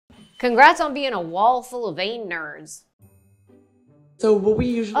Congrats on being a wall full of vein nerds. So what we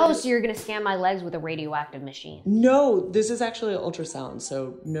usually... Oh, so you're gonna scan my legs with a radioactive machine? No, this is actually an ultrasound,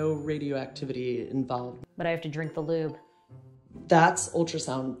 so no radioactivity involved. But I have to drink the lube. That's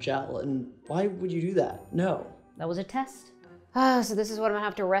ultrasound gel, and why would you do that? No. That was a test. Ah, so this is what I'm gonna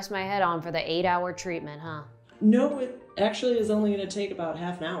have to rest my head on for the 8-hour treatment, huh? No, it actually is only gonna take about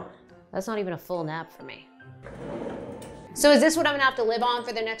half an hour. That's not even a full nap for me. So is this what I'm gonna have to live on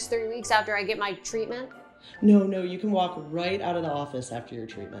for the next 3 weeks after I get my treatment? No, you can walk right out of the office after your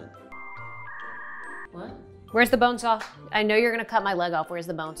treatment. What? Where's the bone saw? I know you're gonna cut my leg off. Where's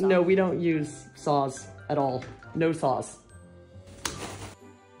the bone saw? No, we don't use saws at all. No saws.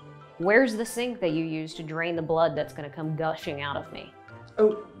 Where's the sink that you use to drain the blood that's gonna come gushing out of me?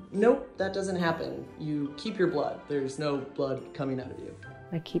 Oh, nope, that doesn't happen. You keep your blood. There's no blood coming out of you.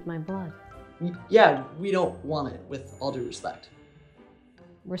 I keep my blood. Yeah, we don't want it, with all due respect.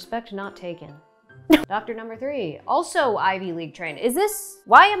 Respect not taken. Doctor number 3, also Ivy League trained. Is this,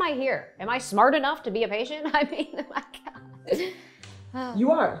 why am I here? Am I smart enough to be a patient? I mean, my God. You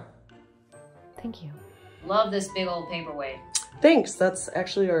are. Thank you. Love this big old paperweight. Thanks, that's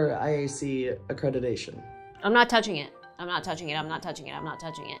actually our IAC accreditation. I'm not touching it. I'm not touching it. I'm not touching it. I'm not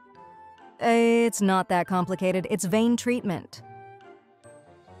touching it. It's not that complicated. It's vein treatment.